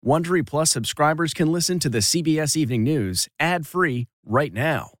Wondery Plus subscribers can listen to the CBS Evening News ad-free right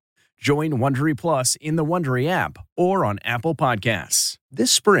now. Join Wondery Plus in the Wondery app or on Apple Podcasts.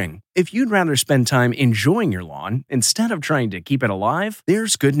 This spring, if you'd rather spend time enjoying your lawn instead of trying to keep it alive,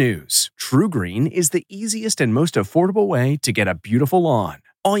 there's good news. TruGreen is the easiest and most affordable way to get a beautiful lawn.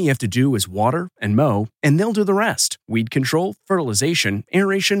 All you have to do is water and mow, and they'll do the rest. Weed control, fertilization,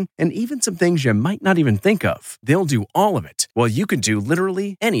 aeration, and even some things you might not even think of. They'll do all of it, while you can do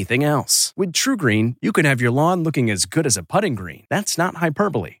literally anything else. With TruGreen, you can have your lawn looking as good as a putting green. That's not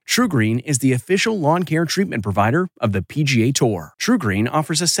hyperbole. TruGreen is the official lawn care treatment provider of the PGA Tour. TruGreen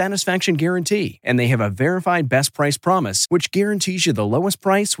offers a satisfaction guarantee, and they have a verified best price promise, which guarantees you the lowest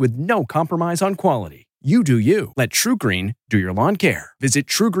price with no compromise on quality. You do you. Let TruGreen do your lawn care. Visit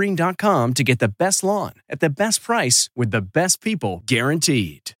TruGreen.com to get the best lawn at the best price with the best people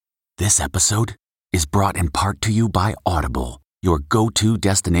guaranteed. This episode is brought in part to you by Audible, your go-to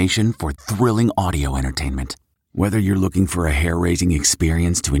destination for thrilling audio entertainment. Whether you're looking for a hair-raising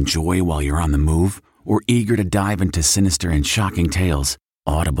experience to enjoy while you're on the move or eager to dive into sinister and shocking tales,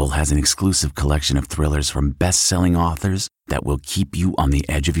 Audible has an exclusive collection of thrillers from best-selling authors that will keep you on the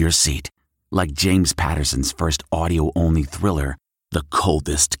edge of your seat. Like James Patterson's first audio-only thriller, The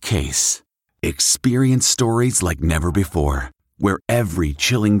Coldest Case. Experience stories like never before, where every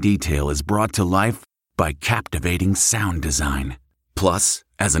chilling detail is brought to life by captivating sound design. Plus,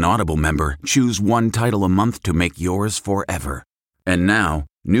 as an Audible member, choose one title a month to make yours forever. And now,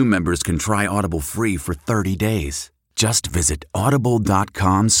 new members can try Audible free for 30 days. Just visit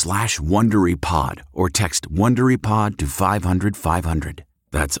audible.com/WonderyPod or text WonderyPod to 500-500.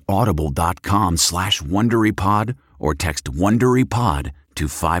 That's audible.com/WonderyPod or text WonderyPod to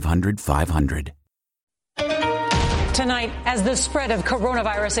 500-500. Tonight, as the spread of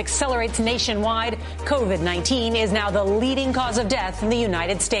coronavirus accelerates nationwide, COVID-19 is now the leading cause of death in the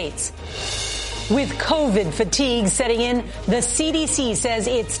United States. With COVID fatigue setting in, the CDC says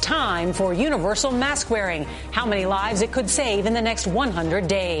it's time for universal mask wearing. How many lives it could save in the next 100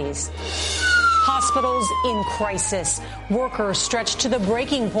 days. Hospitals in crisis. Workers stretched to the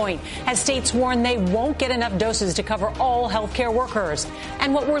breaking point as states warn they won't get enough doses to cover all healthcare workers.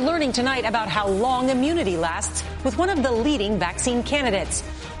 And what we're learning tonight about how long immunity lasts with one of the leading vaccine candidates.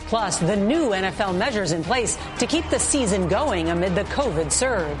 Plus, the new NFL measures in place to keep the season going amid the COVID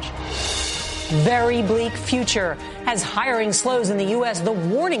surge. Very bleak future. As hiring slows in the U.S., the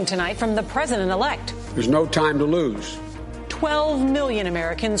warning tonight from the president-elect. There's no time to lose. 12 million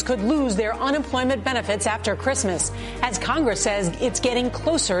Americans could lose their unemployment benefits after Christmas, as Congress says it's getting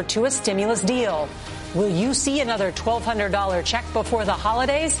closer to a stimulus deal. Will you see another $1,200 check before the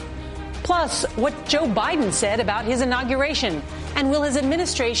holidays? Plus, what Joe Biden said about his inauguration, and will his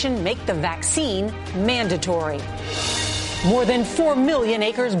administration make the vaccine mandatory? More than 4 million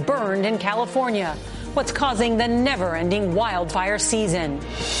acres burned in California. What's causing the never-ending wildfire season?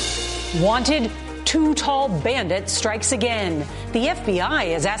 Wanted? Too Tall Bandit strikes again. The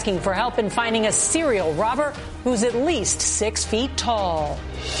FBI is asking for help in finding a serial robber who's at least 6 feet tall.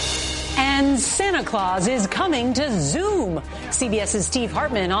 And Santa Claus is coming to Zoom. CBS's Steve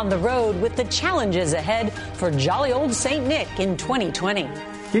Hartman on the road with the challenges ahead for jolly old St. Nick in 2020.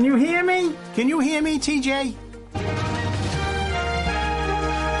 Can you hear me? Can you hear me, TJ?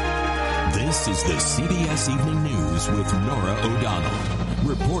 This is the CBS Evening News with Norah O'Donnell,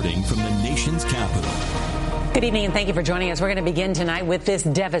 reporting from the nation's capital. Good evening and thank you for joining us. We're going to begin tonight with this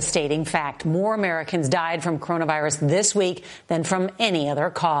devastating fact. More Americans died from coronavirus this week than from any other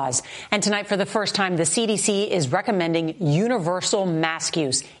cause. And tonight, for the first time, the CDC is recommending universal mask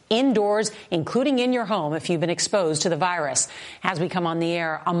use indoors, including in your home if you've been exposed to the virus. As we come on the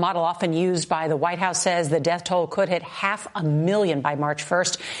air, a model often used by the White House says the death toll could hit 500,000 by March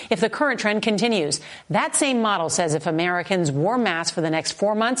 1st if the current trend continues. That same model says if Americans wore masks for the next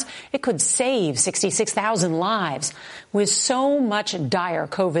 4 months, it could save 66,000 lives. With so much dire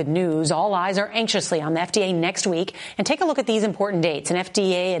COVID news, all eyes are anxiously on the FDA next week. And take a look at these important dates. An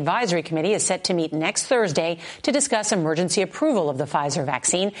FDA advisory committee is set to meet next Thursday to discuss emergency approval of the Pfizer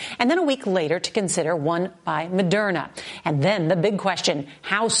vaccine, and then a week later to consider one by Moderna. And then the big question,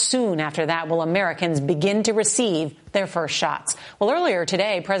 how soon after that will Americans begin to receive their first shots? Well, earlier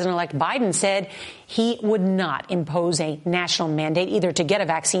today, President-elect Biden said he would not impose a national mandate either to get a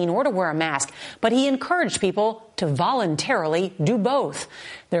vaccine or to wear a mask, but he encouraged people to voluntarily do both.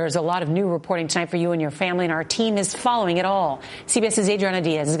 There's a lot of new reporting tonight for you and your family, and our team is following it all. CBS's Adriana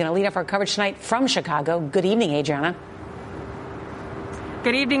Diaz is going to lead off our coverage tonight from Chicago. Good evening, Adriana.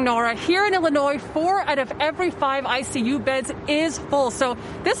 Good evening, Nora. Here in Illinois, 4 out of every 5 ICU beds is full. So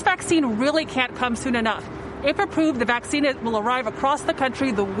this vaccine really can't come soon enough. If approved, the vaccine will arrive across the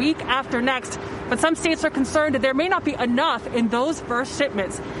country the week after next. But some states are concerned that there may not be enough in those first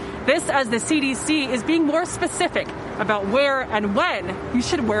shipments. This as the CDC is being more specific about where and when you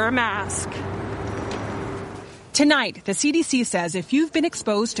should wear a mask. Tonight, the CDC says if you've been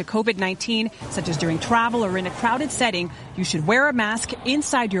exposed to COVID-19, such as during travel or in a crowded setting, you should wear a mask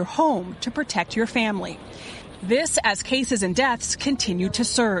inside your home to protect your family. This as cases and deaths continue to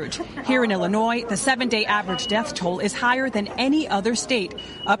surge. Here in Illinois, the 7-day average death toll is higher than any other state,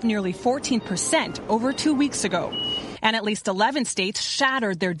 up nearly 14% over 2 weeks ago. And at least 11 states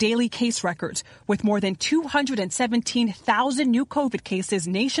shattered their daily case records, with more than 217,000 new COVID cases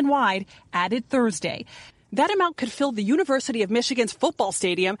nationwide added Thursday. That amount could fill the University of Michigan's football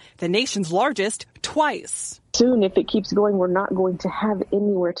stadium, the nation's largest, twice. Soon, if it keeps going, we're not going to have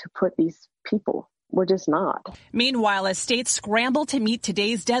anywhere to put these people. We're just not. Meanwhile, as states scramble to meet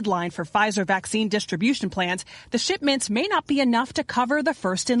today's deadline for Pfizer vaccine distribution plans, the shipments may not be enough to cover the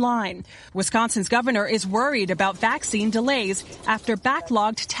first in line. Wisconsin's governor is worried about vaccine delays after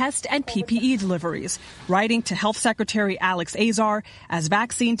backlogged test and PPE deliveries. Writing to Health Secretary Alex Azar, as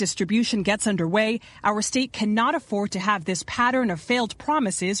vaccine distribution gets underway, our state cannot afford to have this pattern of failed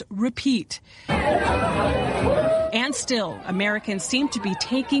promises repeat. And still, Americans seem to be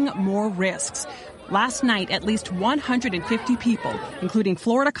taking more risks. Last night, at least 150 people, including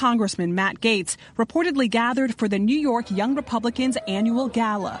Florida Congressman Matt Gaetz, reportedly gathered for the New York Young Republicans annual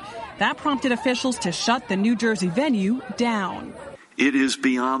gala. That prompted officials to shut the New Jersey venue down. It is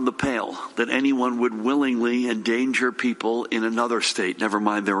beyond the pale that anyone would willingly endanger people in another state, never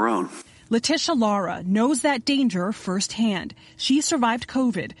mind their own. Letitia Lara knows that danger firsthand. She survived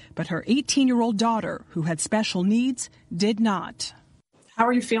COVID, but her 18-year-old daughter, who had special needs, did not. How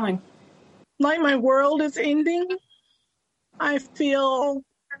are you feeling? Like my world is ending. I feel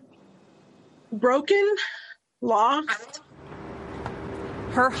broken, lost.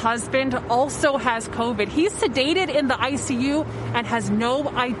 Her husband also has COVID. He's sedated in the ICU and has no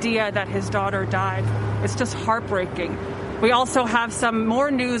idea that his daughter died. It's just heartbreaking. We also have some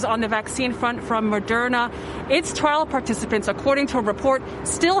more news on the vaccine front from Moderna. Its trial participants, according to a report,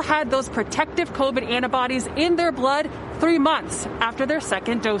 still had those protective COVID antibodies in their blood 3 months after their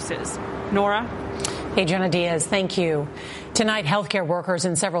second doses. Nora? Adriana Diaz, thank you. Tonight, healthcare workers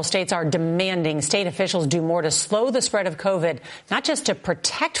in several states are demanding state officials do more to slow the spread of COVID, not just to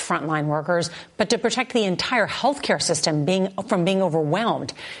protect frontline workers, but to protect the entire healthcare system from being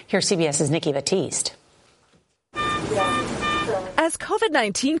overwhelmed. Here's CBS's Nikki Batiste. As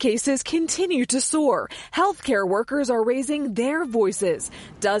COVID-19 cases continue to soar, healthcare workers are raising their voices.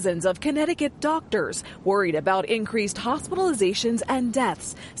 Dozens of Connecticut doctors, worried about increased hospitalizations and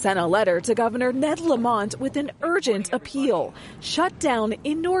deaths, sent a letter to Governor Ned Lamont with an urgent appeal. Shut down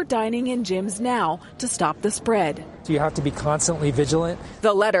indoor dining in gyms now to stop the spread. You have to be constantly vigilant.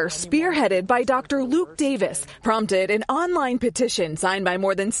 The letter, spearheaded by Dr. Luke Davis, prompted an online petition signed by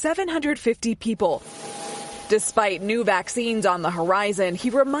more than 750 people. Despite new vaccines on the horizon, he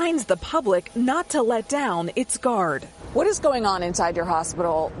reminds the public not to let down its guard. What is going on inside your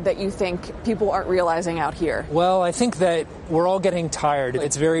hospital that you think people aren't realizing out here? Well, I think that we're all getting tired.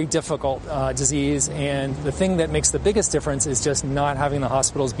 It's a very difficult disease, and the thing that makes the biggest difference is just not having the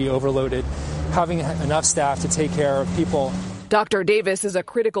hospitals be overloaded, having enough staff to take care of people. Dr. Davis is a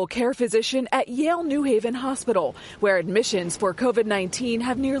critical care physician at Yale New Haven Hospital, where admissions for COVID-19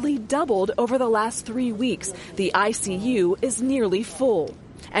 have nearly doubled over the last 3 weeks. The ICU is nearly full.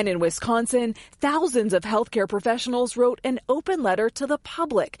 And in Wisconsin, thousands of healthcare professionals wrote an open letter to the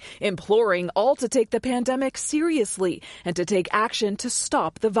public, imploring all to take the pandemic seriously and to take action to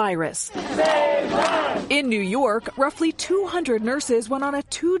stop the virus. In New York, roughly 200 nurses went on a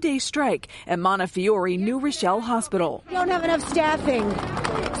 2-day strike at Montefiore New Rochelle Hospital. We don't have enough staffing,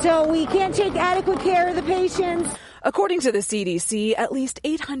 so we can't take adequate care of the patients. According to the CDC, at least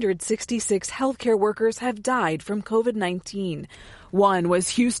 866 healthcare workers have died from COVID-19. One was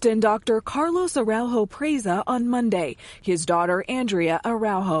Houston Dr. Carlos Araujo Preza on Monday, his daughter Andrea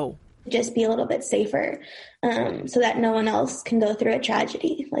Araujo. Just be a little bit safer so that no one else can go through a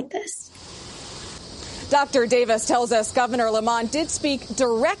tragedy like this. Dr. Davis tells us Governor Lamont did speak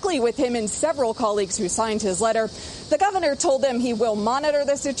directly with him and several colleagues who signed his letter. The governor told them he will monitor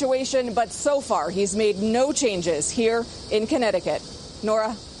the situation, but so far he's made no changes here in Connecticut.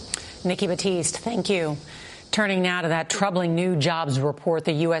 Nora? Nikki Batiste, thank you. Turning now to that troubling new jobs report,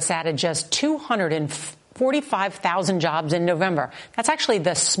 the U.S. added just 204 45,000 jobs in November. That's actually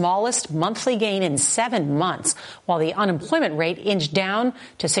the smallest monthly gain in 7 months, while the unemployment rate inched down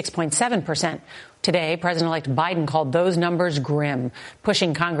to 6.7%. Today, President-elect Biden called those numbers grim,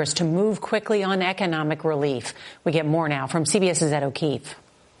 pushing Congress to move quickly on economic relief. We get more now from CBS's Ed O'Keefe.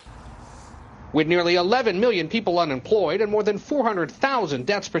 With nearly 11 million people unemployed and more than 400,000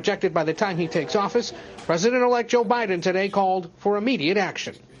 deaths projected by the time he takes office, President-elect Joe Biden today called for immediate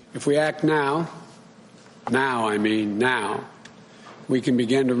action. If we act now, we can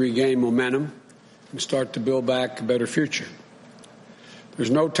begin to regain momentum and start to build back a better future. There's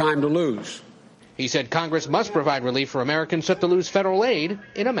no time to lose. He said Congress must provide relief for Americans set to lose federal aid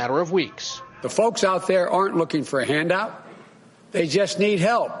in a matter of weeks. The folks out there aren't looking for a handout. They just need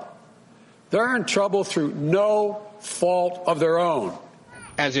help. They're in trouble through no fault of their own.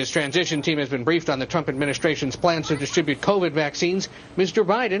 As his transition team has been briefed on the Trump administration's plans to distribute COVID vaccines, Mr.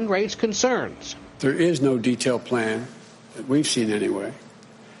 Biden raised concerns. There is no detailed plan, that we've seen anyway,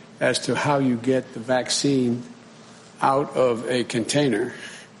 as to how you get the vaccine out of a container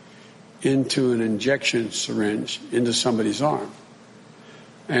into an injection syringe into somebody's arm.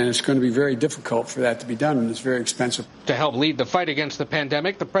 And it's going to be very difficult for that to be done, and it's very expensive. To help lead the fight against the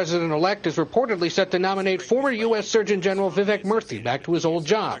pandemic, the president-elect is reportedly set to nominate former U.S. Surgeon General Vivek Murthy back to his old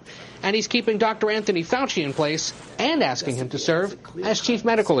job. And he's keeping Dr. Anthony Fauci in place and asking him to serve as chief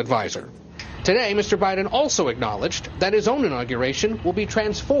medical advisor. Today, Mr. Biden also acknowledged that his own inauguration will be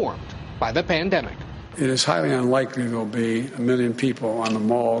transformed by the pandemic. It is highly unlikely there will be 1 million people on the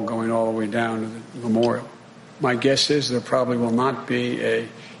mall going all the way down to the memorial. My guess is there probably will not be a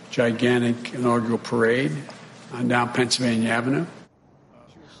gigantic inaugural parade on down Pennsylvania Avenue.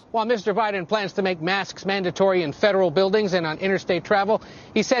 While Mr. Biden plans to make masks mandatory in federal buildings and on interstate travel,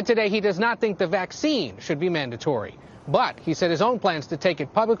 he said today he does not think the vaccine should be mandatory. But he said his own plans to take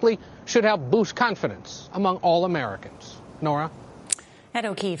it publicly should help boost confidence among all Americans. Nora? Ed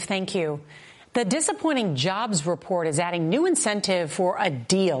O'Keefe, thank you. The disappointing jobs report is adding new incentive for a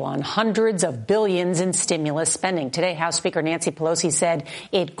deal on hundreds of billions in stimulus spending. Today, House Speaker Nancy Pelosi said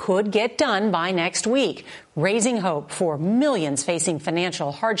it could get done by next week, raising hope for millions facing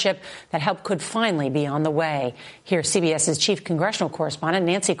financial hardship. That help could finally be on the way. Here's CBS's chief congressional correspondent,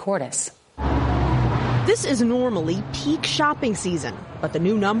 Nancy Cordes. This is normally peak shopping season, but the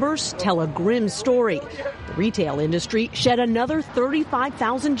new numbers tell a grim story. The retail industry shed another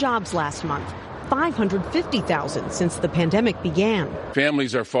 35,000 jobs last month, 550,000 since the pandemic began.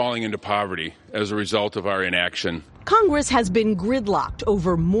 Families are falling into poverty as a result of our inaction. Congress has been gridlocked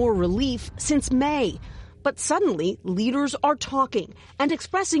over more relief since May. But suddenly, leaders are talking and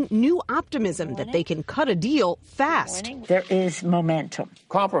expressing new optimism that they can cut a deal fast. There is momentum.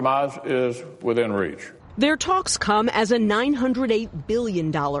 Compromise is within reach. Their talks come as a $908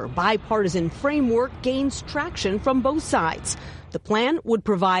 billion bipartisan framework gains traction from both sides. The plan would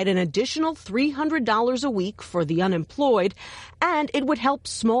provide an additional $300 a week for the unemployed, and it would help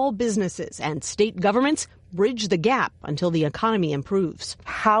small businesses and state governments bridge the gap until the economy improves.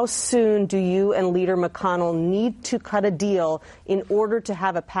 How soon do you and Leader McConnell need to cut a deal in order to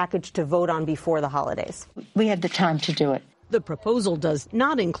have a package to vote on before the holidays? We had the time to do it. The proposal does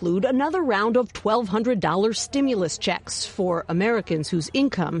not include another round of $1,200 stimulus checks for Americans whose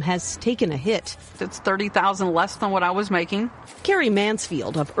income has taken a hit. It's $30,000 less than what I was making. Carrie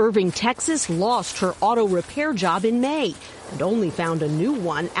Mansfield of Irving, Texas, lost her auto repair job in May and only found a new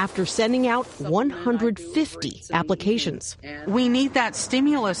one after sending out 150 applications. We need that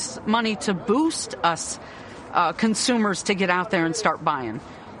stimulus money to boost us consumers to get out there and start buying.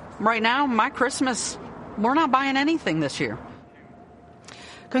 Right now, my Christmas, we're not buying anything this year.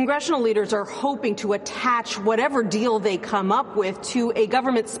 Congressional leaders are hoping to attach whatever deal they come up with to a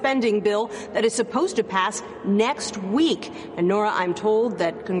government spending bill that is supposed to pass next week. And Nora, I'm told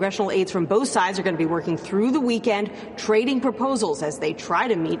that congressional aides from both sides are going to be working through the weekend, trading proposals as they try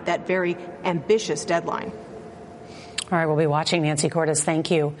to meet that very ambitious deadline. All right, we'll be watching. Nancy Cordes,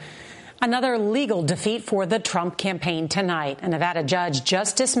 thank you. Another legal defeat for the Trump campaign tonight. A Nevada judge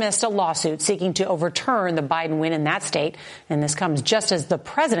just dismissed a lawsuit seeking to overturn the Biden win in that state. And this comes just as the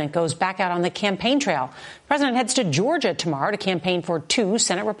president goes back out on the campaign trail. The president heads to Georgia tomorrow to campaign for 2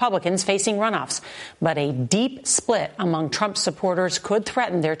 Senate Republicans facing runoffs. But a deep split among Trump supporters could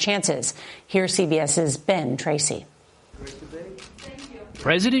threaten their chances. Here's CBS's Ben Tracy.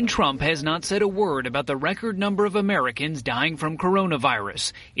 President Trump has not said a word about the record number of Americans dying from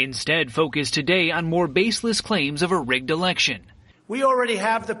coronavirus, instead focused today on more baseless claims of a rigged election. We already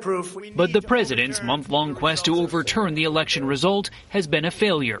have the proof. But the president's month-long quest to overturn the election result has been a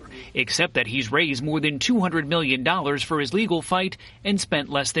failure, except that he's raised more than $200 million for his legal fight and spent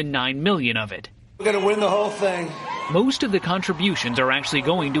less than $9 million of it. We're going to win the whole thing. Most of the contributions are actually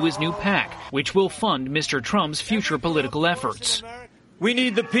going to his new PAC, which will fund Mr. Trump's future political efforts. We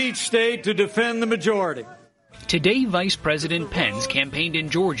need the Peach State to defend the majority. Today, Vice President Pence campaigned in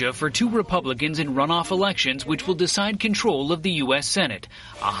Georgia for 2 Republicans in runoff elections which will decide control of the U.S. Senate,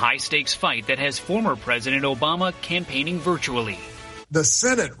 a high-stakes fight that has former President Obama campaigning virtually. The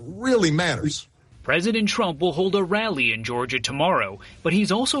Senate really matters. President Trump will hold a rally in Georgia tomorrow, but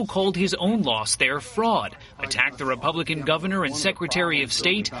he's also called his own loss there fraud, attacked the Republican governor and Secretary of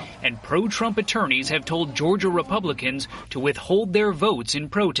State, and pro-Trump attorneys have told Georgia Republicans to withhold their votes in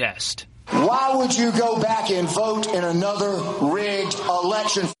protest. Why would you go back and vote in another rigged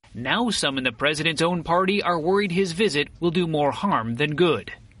election? Now some in the president's own party are worried his visit will do more harm than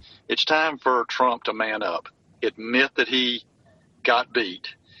good. It's time for Trump to man up, admit that he got beat,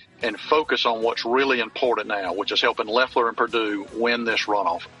 and focus on what's really important now, which is helping Loeffler and Perdue win this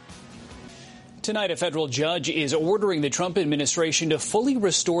runoff. Tonight, a federal judge is ordering the Trump administration to fully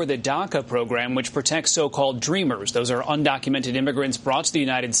restore the DACA program, which protects so-called dreamers. Those are undocumented immigrants brought to the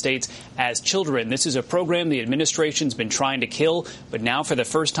United States as children. This is a program the administration's been trying to kill, but now for the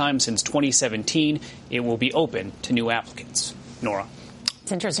first time since 2017, it will be open to new applicants. Nora.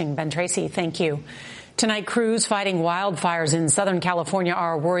 It's interesting. Ben Tracy, thank you. Tonight, crews fighting wildfires in Southern California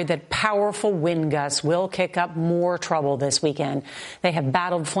are worried that powerful wind gusts will kick up more trouble this weekend. They have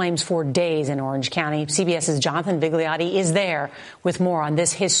battled flames for days in Orange County. CBS's Jonathan Vigliotti is there with more on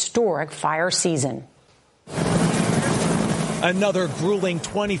this historic fire season. Another grueling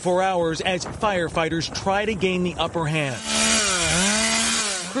 24 hours as firefighters try to gain the upper hand.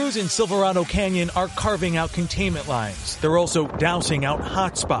 Crews in Silverado Canyon are carving out containment lines. They're also dousing out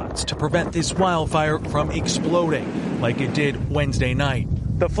hot spots to prevent this wildfire from exploding like it did Wednesday night.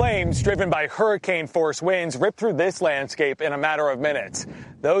 The flames, driven by hurricane-force winds, ripped through this landscape in a matter of minutes.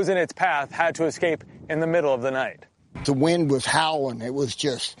 Those in its path had to escape in the middle of the night. The wind was howling. It was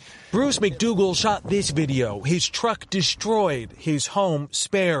just... Bruce McDougal shot this video. His truck destroyed, his home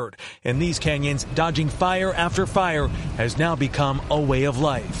spared. In these canyons, dodging fire after fire has now become a way of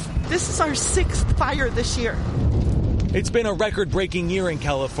life. This is our 6th fire this year. It's been a record-breaking year in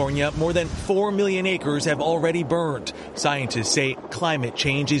California. More than 4 million acres have already burned. Scientists say climate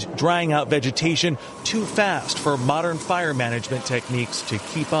change is drying out vegetation too fast for modern fire management techniques to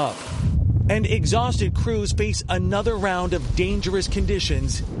keep up. And exhausted crews face another round of dangerous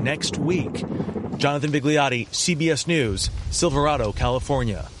conditions next week. Jonathan Vigliotti, CBS News, Silverado,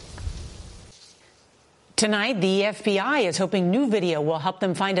 California. Tonight, the FBI is hoping new video will help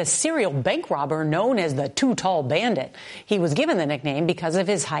them find a serial bank robber known as the Too Tall Bandit. He was given the nickname because of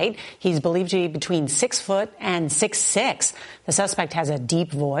his height. He's believed to be between 6 foot and 6'6". The suspect has a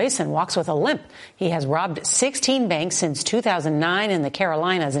deep voice and walks with a limp. He has robbed 16 banks since 2009 in the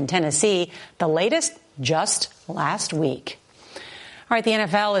Carolinas and Tennessee, the latest just last week. All right, the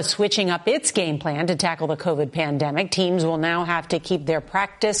NFL is switching up its game plan to tackle the COVID pandemic. Teams will now have to keep their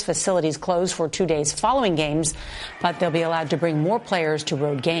practice facilities closed for 2 days following games, but they'll be allowed to bring more players to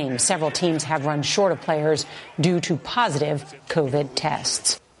road games. Several teams have run short of players due to positive COVID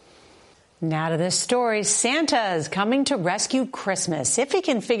tests. Now to this story. Santa is coming to rescue Christmas if he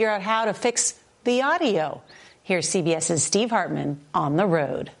can figure out how to fix the audio. Here's CBS's Steve Hartman on the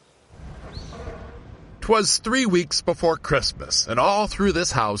road. 'Twas 3 weeks before Christmas, and all through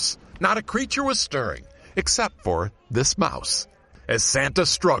this house, not a creature was stirring, except for this mouse, as Santa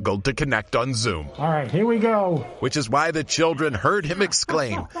struggled to connect on Zoom. All right, here we go. Which is why the children heard him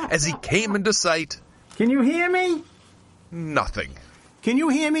exclaim as he came into sight. Can you hear me? Nothing. Can you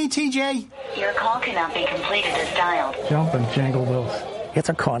hear me, TJ? Your call cannot be completed as dialed. Jump and jingle bells. It's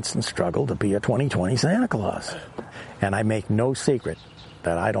a constant struggle to be a 2020 Santa Claus. And I make no secret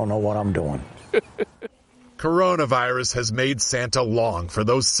that I don't know what I'm doing. Coronavirus has made Santa long for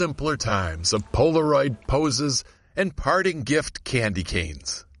those simpler times of Polaroid poses and parting gift candy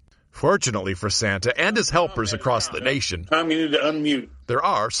canes. Fortunately for Santa and his helpers across the nation, Tom, you need to unmute. There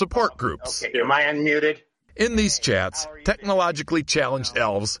are support groups. Okay, am I unmuted? In these chats, technologically challenged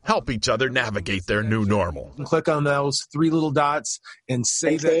elves help each other navigate their new normal. Click on those 3 little dots and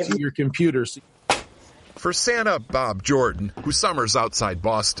save that to your computer. For Santa Bob Jordan, who summers outside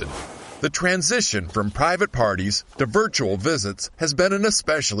Boston, the transition from private parties to virtual visits has been an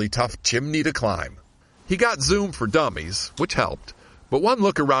especially tough chimney to climb. He got Zoom for Dummies, which helped, but one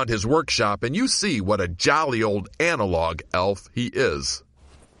look around his workshop and you see what a jolly old analog elf he is.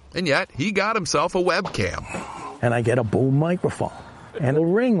 And yet, he got himself a webcam. And I get a boom microphone and a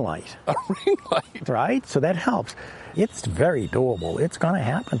ring light. A ring light? Right? So that helps. It's very doable. It's going to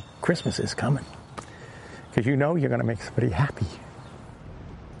happen. Christmas is coming. Because you know you're going to make somebody happy.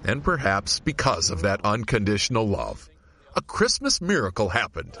 And perhaps because of that unconditional love, a Christmas miracle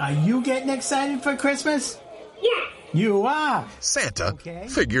happened. Are you getting excited for Christmas? Yeah. You are. Santa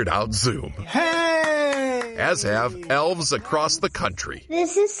figured out Zoom. Hey! As have elves across the country.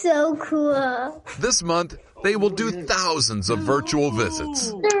 This is so cool. This month, they will do thousands of virtual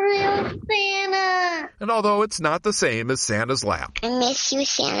visits. The real Santa. And although it's not the same as Santa's lap, I miss you,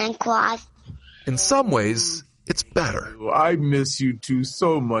 Santa Claus. In some ways, it's better. I miss you too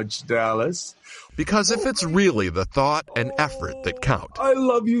so much, Dallas. Because if it's really the thought and effort that count, I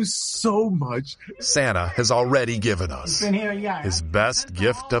love you so much. Santa has already given us his best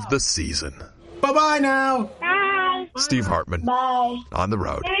gift of the season. Bye-bye now. Bye. Steve Hartman. Bye. On the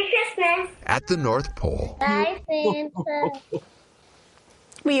road. Merry Christmas. At the North Pole. Bye, Santa.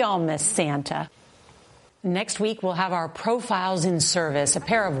 We all miss Santa. Next week, we'll have our Profiles in Service, a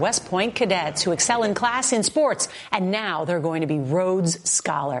pair of West Point cadets who excel in class in sports, and now they're going to be Rhodes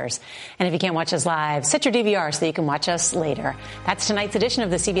Scholars. And if you can't watch us live, set your DVR so that you can watch us later. That's tonight's edition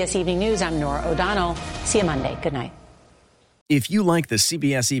of the CBS Evening News. I'm Norah O'Donnell. See you Monday. Good night. If you like the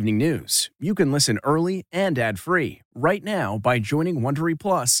CBS Evening News, you can listen early and ad-free right now by joining Wondery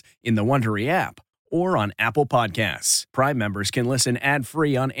Plus in the Wondery app or on Apple Podcasts. Prime members can listen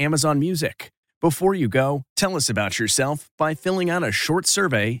ad-free on Amazon Music. Before you go, tell us about yourself by filling out a short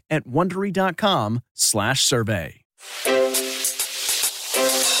survey at Wondery.com/survey.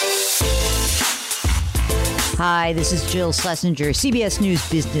 Hi, this is Jill Schlesinger, CBS News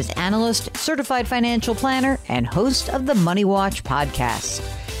business analyst, certified financial planner, and host of the Money Watch podcast.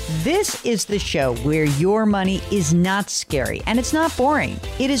 This is the show where your money is not scary and it's not boring.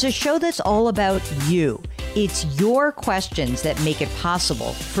 It is a show that's all about you. It's your questions that make it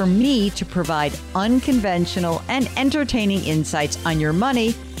possible for me to provide unconventional and entertaining insights on your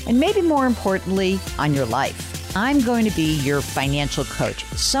money and maybe more importantly, on your life. I'm going to be your financial coach,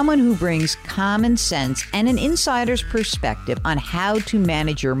 someone who brings common sense and an insider's perspective on how to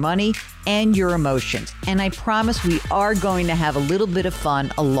manage your money and your emotions. And I promise we are going to have a little bit of fun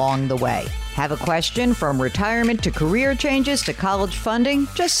along the way. Have a question from retirement to career changes to college funding?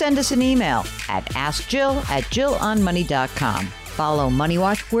 Just send us an email at AskJill@JillOnMoney.com. Follow Money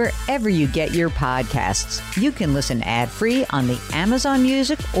Watch wherever you get your podcasts. You can listen ad-free on the Amazon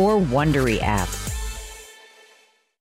Music or Wondery app.